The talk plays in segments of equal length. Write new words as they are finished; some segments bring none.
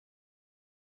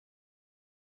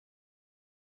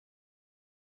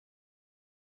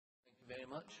very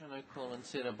much. I now call on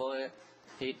Sarah Boyack,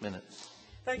 8 minutes.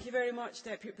 Thank you very much,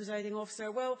 Deputy Presiding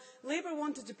Officer. Well, Labour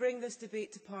wanted to bring this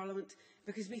debate to Parliament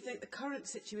because we think the current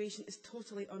situation is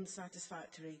totally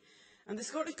unsatisfactory. And the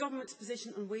Scottish Government's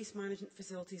position on waste management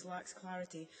facilities lacks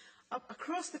clarity.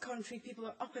 Across the country, people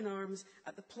are up in arms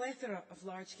at the plethora of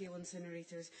large-scale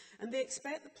incinerators, and they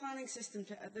expect the planning system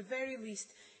to, at the very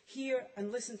least, hear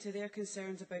and listen to their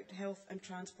concerns about health and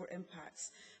transport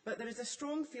impacts. But there is a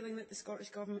strong feeling that the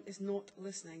Scottish Government is not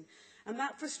listening. And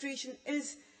that frustration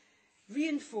is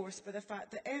reinforced by the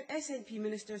fact that SNP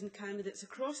ministers and candidates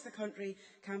across the country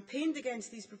campaigned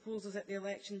against these proposals at the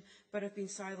election, but have been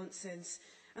silent since.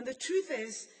 And the truth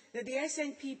is that the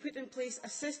SNP put in place a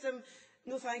system.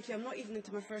 No, thank you, I'm not even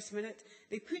into my first minute.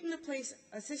 They put in place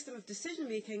a system of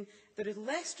decision-making that is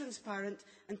less transparent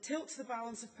and tilts the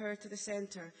balance of power to the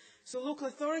centre. So local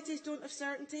authorities don't have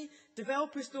certainty,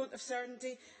 developers don't have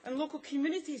certainty, and local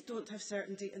communities don't have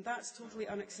certainty, and that's totally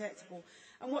unacceptable.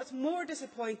 And what's more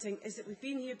disappointing is that we've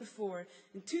been here before.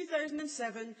 In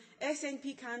 2007,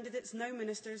 SNP candidates, now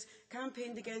ministers,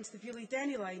 campaigned against the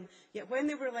Beaulieu-Denny line, yet when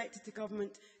they were elected to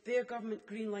government, their government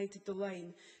green-lighted the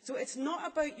line. So it's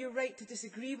not about your right to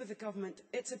disagree with the government,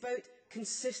 it's about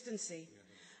consistency.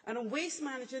 And on waste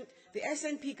management, the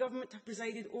SNP government have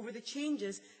presided over the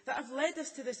changes that have led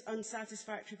us to this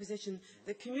unsatisfactory position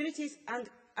that communities and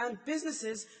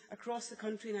businesses across the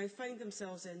country now find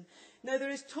themselves in. Now, there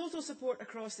is total support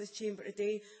across this chamber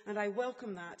today, and I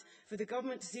welcome that, for the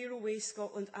government's Zero Waste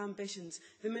Scotland ambitions.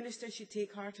 The Minister should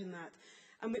take heart in that.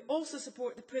 And we also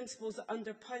support the principles that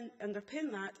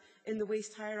underpin that in the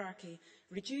waste hierarchy: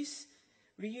 reduce,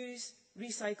 reuse,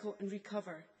 recycle and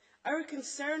recover. Our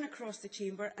concern across the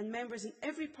chamber, and members in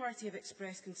every party have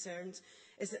expressed concerns,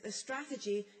 is that the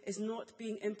strategy is not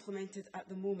being implemented at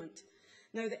the moment.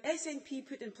 Now, the SNP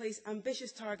put in place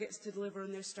ambitious targets to deliver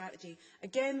on their strategy.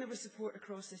 Again, there was support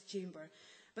across this chamber.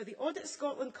 But the Audit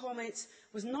Scotland comments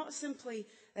was not simply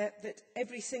that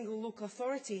every single local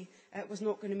authority was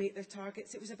not going to make their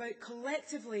targets. It was about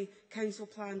collectively council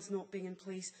plans not being in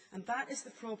place, and that is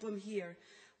the problem here.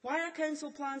 Why are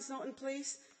council plans not in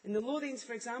place? In the Lothians,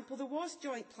 for example, there was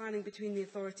joint planning between the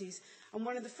authorities, and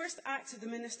one of the first acts of the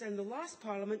Minister in the last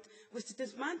Parliament was to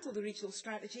dismantle the regional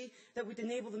strategy that would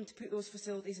enable them to put those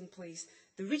facilities in place.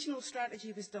 The regional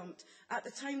strategy was dumped. At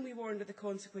the time, we warned of the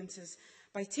consequences.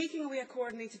 By taking away a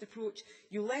coordinated approach,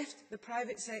 you left the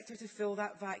private sector to fill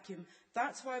that vacuum.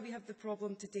 That's why we have the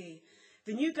problem today.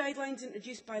 The new guidelines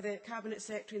introduced by the Cabinet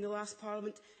Secretary in the last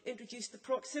Parliament introduced the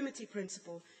proximity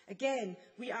principle. Again,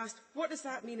 we asked, what does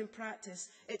that mean in practice?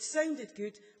 It sounded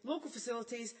good, local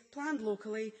facilities, planned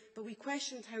locally, but we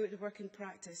questioned how it would work in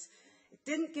practice. It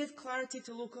didn't give clarity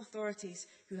to local authorities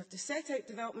who have to set out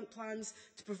development plans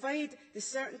to provide the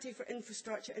certainty for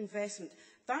infrastructure investment.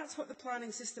 That's what the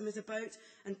planning system is about,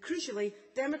 and crucially,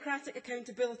 democratic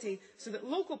accountability so that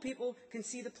local people can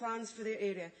see the plans for their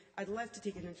area. I'd love to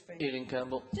take an intervention.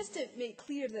 Campbell. Just to make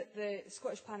clear that the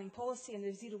Scottish Planning Policy and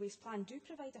the Zero Waste Plan do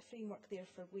provide a framework there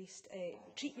for waste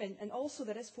treatment, and also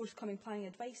there is forthcoming planning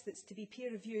advice that's to be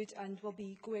peer reviewed and will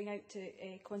be going out to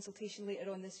consultation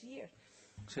later on this year.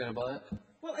 Sarah Boyack.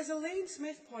 Well, as Elaine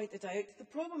Smith pointed out, the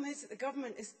problem is that the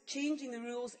government is changing the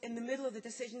rules in the middle of the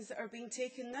decisions that are being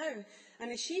taken now.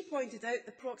 And as she pointed out,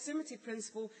 the proximity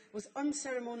principle was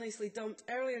unceremoniously dumped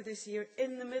earlier this year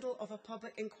in the middle of a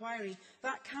public inquiry.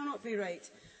 That cannot be right.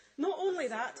 Not only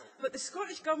that, but the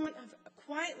Scottish Government have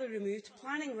quietly removed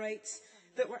planning rights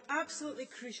that were absolutely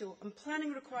crucial, and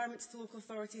planning requirements to local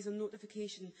authorities on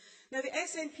notification. Now, the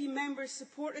SNP members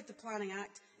supported the Planning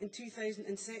Act in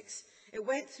 2006. It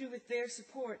went through with their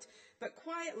support, but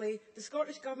quietly the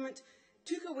Scottish Government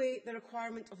took away the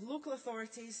requirement of local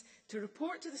authorities to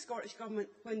report to the Scottish Government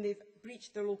when they've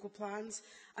breached their local plans,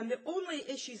 and the only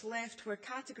issues left were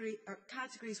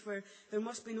categories where there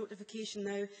must be notification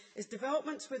now is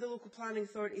developments where the local planning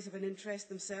authorities have an interest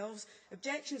themselves,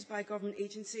 objections by a government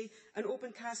agency, and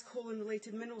open cast coal and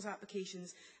related minerals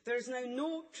applications. There is now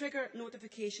no trigger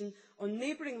notification on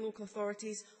neighbouring local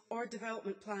authorities or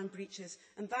development plan breaches,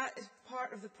 and that is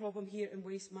part of the problem here in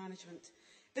waste management.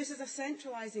 This is a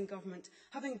centralising government.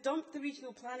 Having dumped the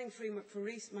regional planning framework for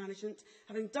waste management,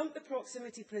 having dumped the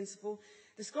proximity principle,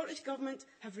 the Scottish Government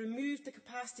have removed the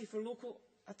capacity for local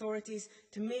authorities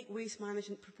to make waste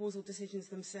management proposal decisions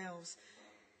themselves.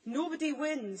 Nobody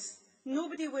wins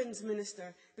Nobody wins,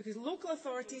 Minister, because local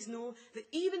authorities know that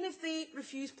even if they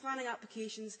refuse planning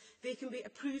applications, they can be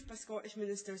approved by Scottish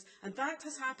ministers, and that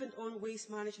has happened on waste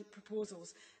management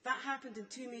proposals. That happened in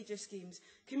 2 major schemes.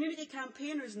 Community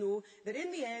campaigners know that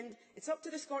in the end, it's up to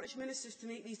the Scottish ministers to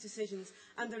make these decisions,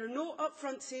 and there are no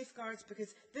upfront safeguards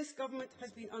because this government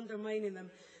has been undermining them.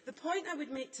 The point I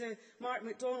would make to Mark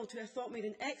MacDonald, who I thought made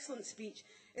an excellent speech,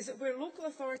 is that where local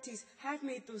authorities have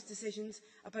made those decisions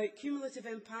about cumulative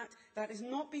impact, that is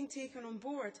not being taken on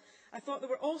board. I thought there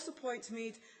were also points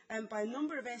made by a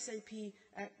number of SNP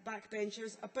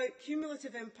backbenchers about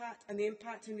cumulative impact and the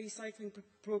impact on recycling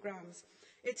programmes.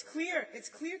 It's clear,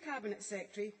 Cabinet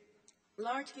Secretary,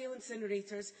 large-scale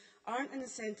incinerators aren't an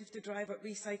incentive to drive up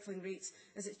recycling rates,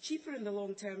 as it's cheaper in the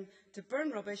long term to burn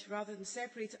rubbish rather than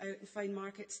separate it out and find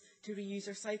markets to reuse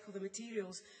or cycle the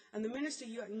materials. And the Minister,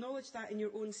 you acknowledged that in your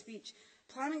own speech.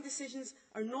 Planning decisions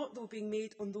are not, though, being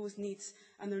made on those needs,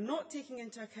 and they're not taking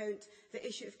into account the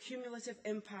issue of cumulative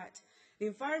impact. The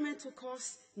environmental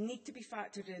costs need to be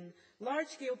factored in.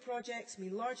 Large-scale projects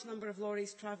mean large number of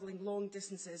lorries travelling long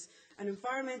distances, and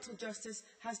environmental justice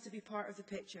has to be part of the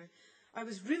picture. I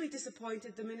was really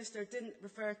disappointed the Minister didn't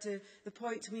refer to the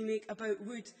point we make about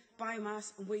wood,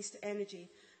 biomass and waste energy.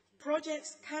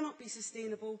 Projects cannot be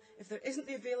sustainable if there isn't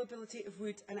the availability of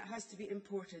wood and it has to be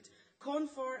imported.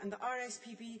 CONFOR and the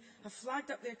RSPB have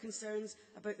flagged up their concerns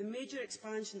about the major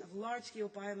expansion of large-scale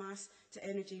biomass to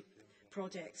energy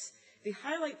projects. They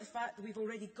highlight the fact that we've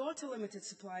already got a limited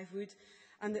supply of wood,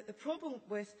 and that the problem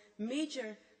with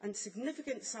major and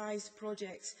significant-sized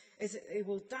projects is that they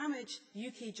will damage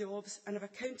UK jobs and have a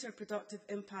counterproductive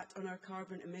impact on our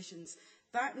carbon emissions.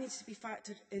 That needs to be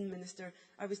factored in, Minister.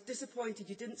 I was disappointed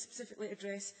you didn't specifically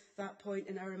address that point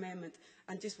in our amendment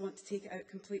and just want to take it out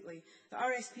completely. The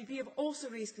RSPB have also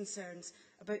raised concerns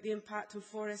about the impact on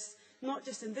forests, not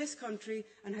just in this country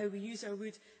and how we use our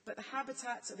wood, but the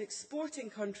habitats of exporting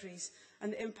countries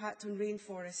and the impact on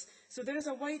rainforests. So there is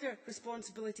a wider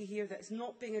responsibility here that is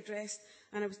not being addressed,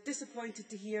 and I was disappointed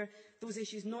to hear those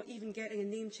issues not even getting a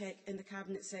name check in the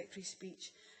Cabinet Secretary's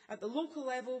speech. At the local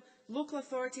level, local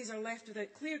authorities are left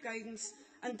without clear guidance,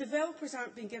 and developers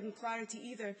aren't being given clarity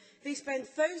either. They spend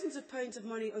thousands of pounds of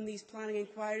money on these planning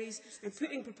inquiries and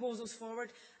putting proposals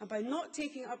forward, and by not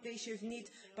taking up the issue of need,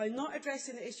 by not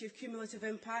addressing the issue of cumulative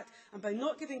impact, and by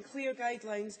not giving clear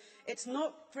guidelines, it's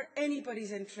not for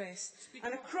anybody's interest.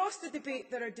 And across the debate,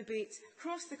 there are debates.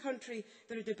 Across the country,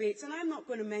 there are debates, and I'm not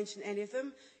going to mention any of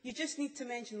them. You just need to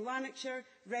mention Lanarkshire,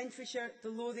 Renfrewshire, the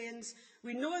Lothians.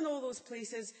 We know in all those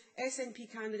places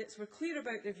SNP candidates were clear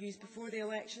about their views before the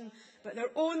election, but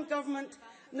their own government,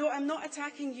 no, I'm not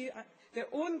attacking you, their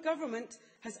own government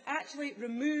has actually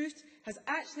removed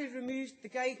the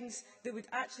guidance that would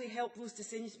actually help those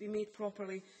decisions to be made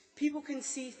properly. People can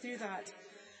see through that.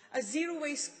 A zero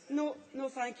waste, no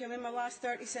thank you, I'm in my last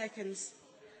 30 seconds.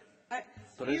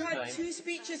 You had 2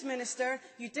 speeches, Minister.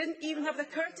 You didn't even have the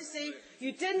courtesy.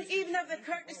 You didn't even have the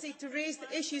courtesy to raise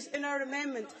the issues in our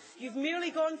amendment. You've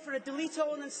merely gone for a delete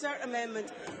all and insert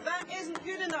amendment. That isn't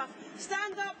good enough.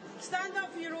 Stand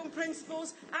up for your own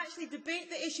principles. Actually debate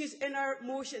the issues in our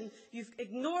motion. You've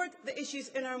ignored the issues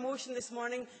in our motion this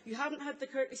morning. You haven't had the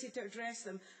courtesy to address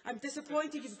them. I'm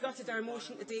disappointed you've gutted our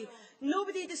motion today.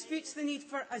 Nobody disputes the need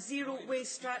for a zero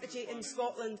waste strategy in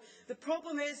Scotland. The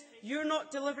problem is you're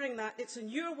not delivering that. It's on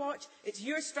your watch, it's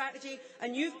your strategy,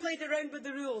 and you've played around with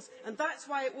the rules, and that's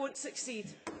why it won't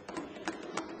succeed.